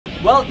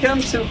Welcome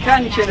to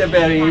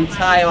Kanchanaburi in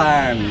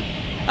Thailand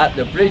at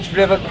the Bridge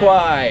River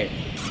Kwai.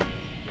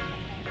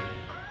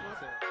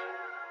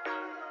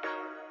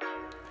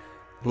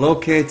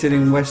 Located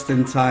in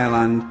western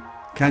Thailand,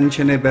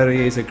 Kanchanaburi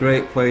is a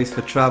great place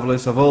for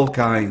travellers of all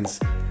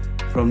kinds,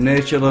 from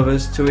nature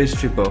lovers to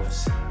history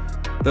buffs.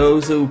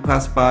 Those who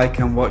pass by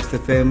can watch the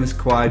famous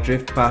Kwai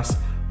drift past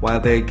while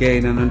they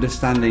gain an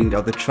understanding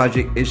of the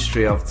tragic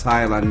history of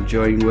Thailand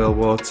during World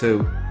War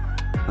II.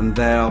 And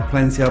there are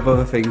plenty of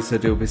other things to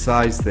do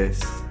besides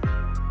this.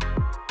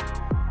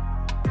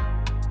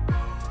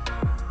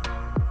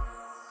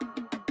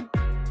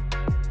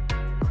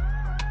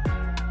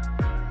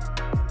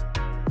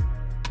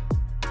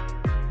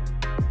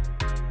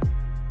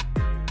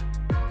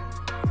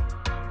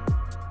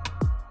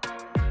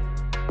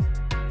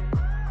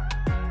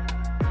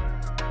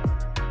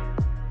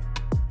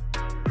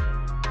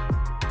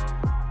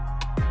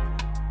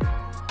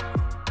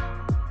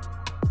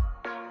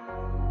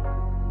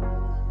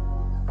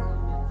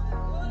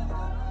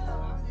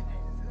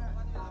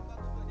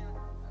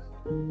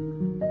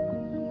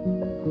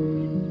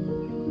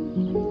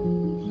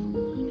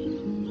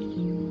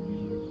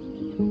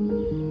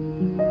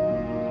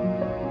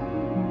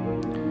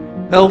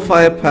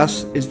 Hellfire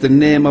Pass is the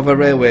name of a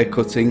railway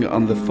cutting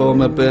on the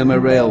former Burma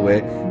Railway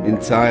in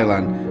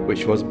Thailand,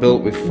 which was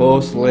built with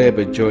forced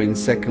labour during the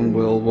Second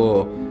World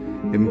War,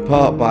 in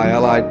part by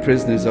Allied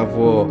prisoners of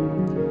war.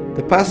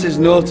 The pass is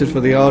noted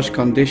for the harsh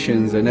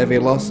conditions and heavy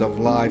loss of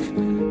life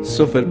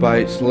suffered by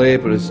its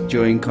labourers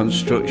during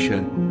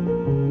construction.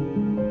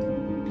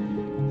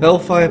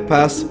 Hellfire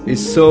Pass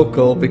is so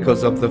called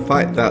because of the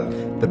fact that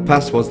the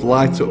pass was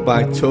lit up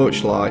by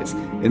torchlights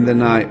in the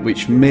night,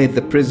 which made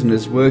the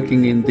prisoners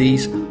working in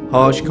these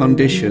harsh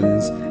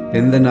conditions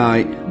in the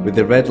night with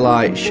the red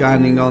light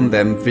shining on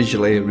them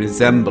visually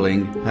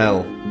resembling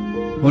hell.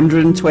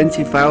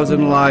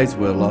 120,000 lives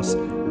were lost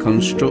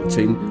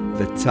constructing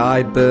the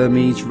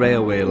Thai-Burmese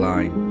railway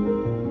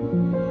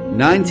line.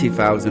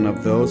 90,000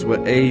 of those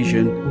were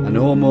Asian and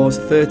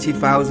almost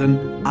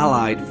 30,000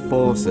 Allied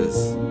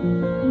forces.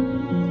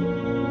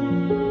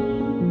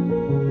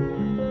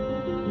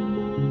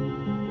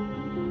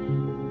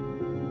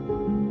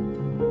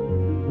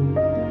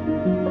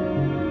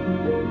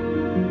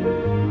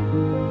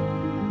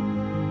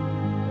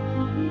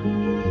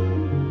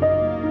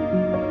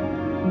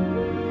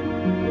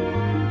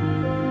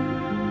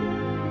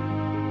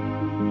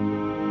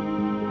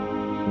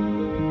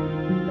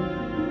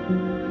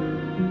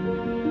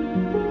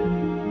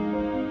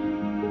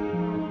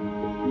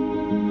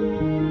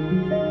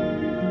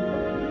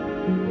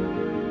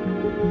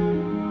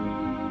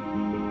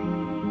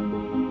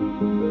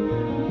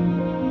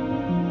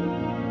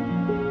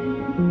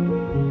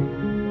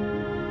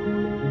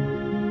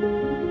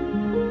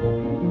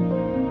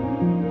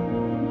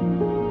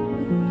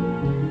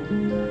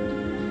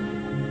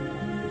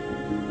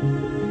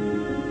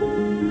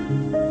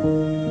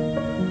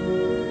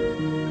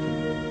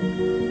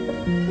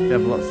 We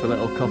have lots of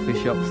little coffee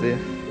shops here,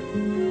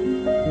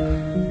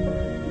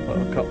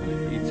 little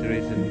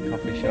eateries and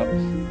coffee shops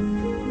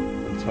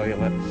and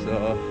toilets, so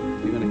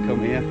if you're going to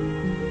come here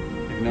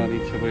you've no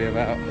need to worry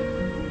about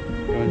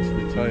going to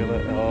the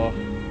toilet or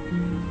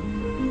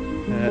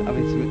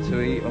having something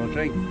to eat or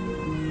drink.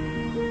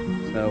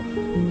 So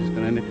I'm just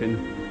going to nip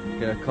in,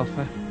 get a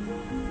coffee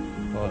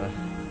or a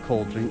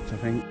cold drink I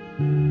think.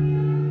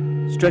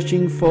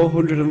 Stretching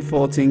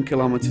 414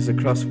 kilometres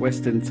across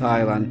western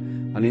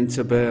Thailand and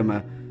into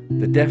Burma,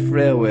 the Death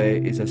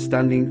Railway is a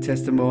standing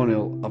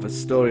testimonial of a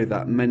story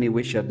that many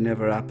wish had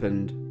never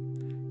happened.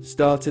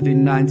 Started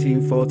in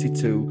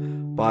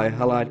 1942 by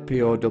Allied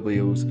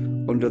POWs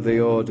under the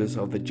orders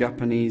of the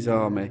Japanese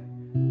Army,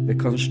 the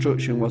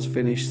construction was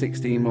finished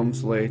 16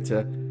 months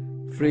later,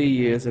 3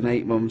 years and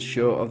 8 months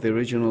short of the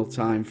original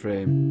time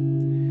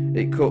frame.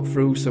 It cut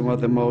through some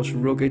of the most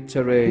rugged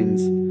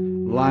terrains,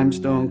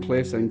 limestone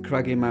cliffs and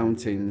craggy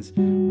mountains,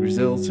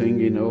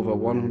 resulting in over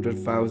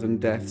 100,000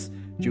 deaths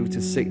due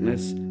to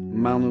sickness,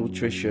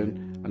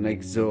 malnutrition and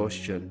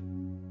exhaustion.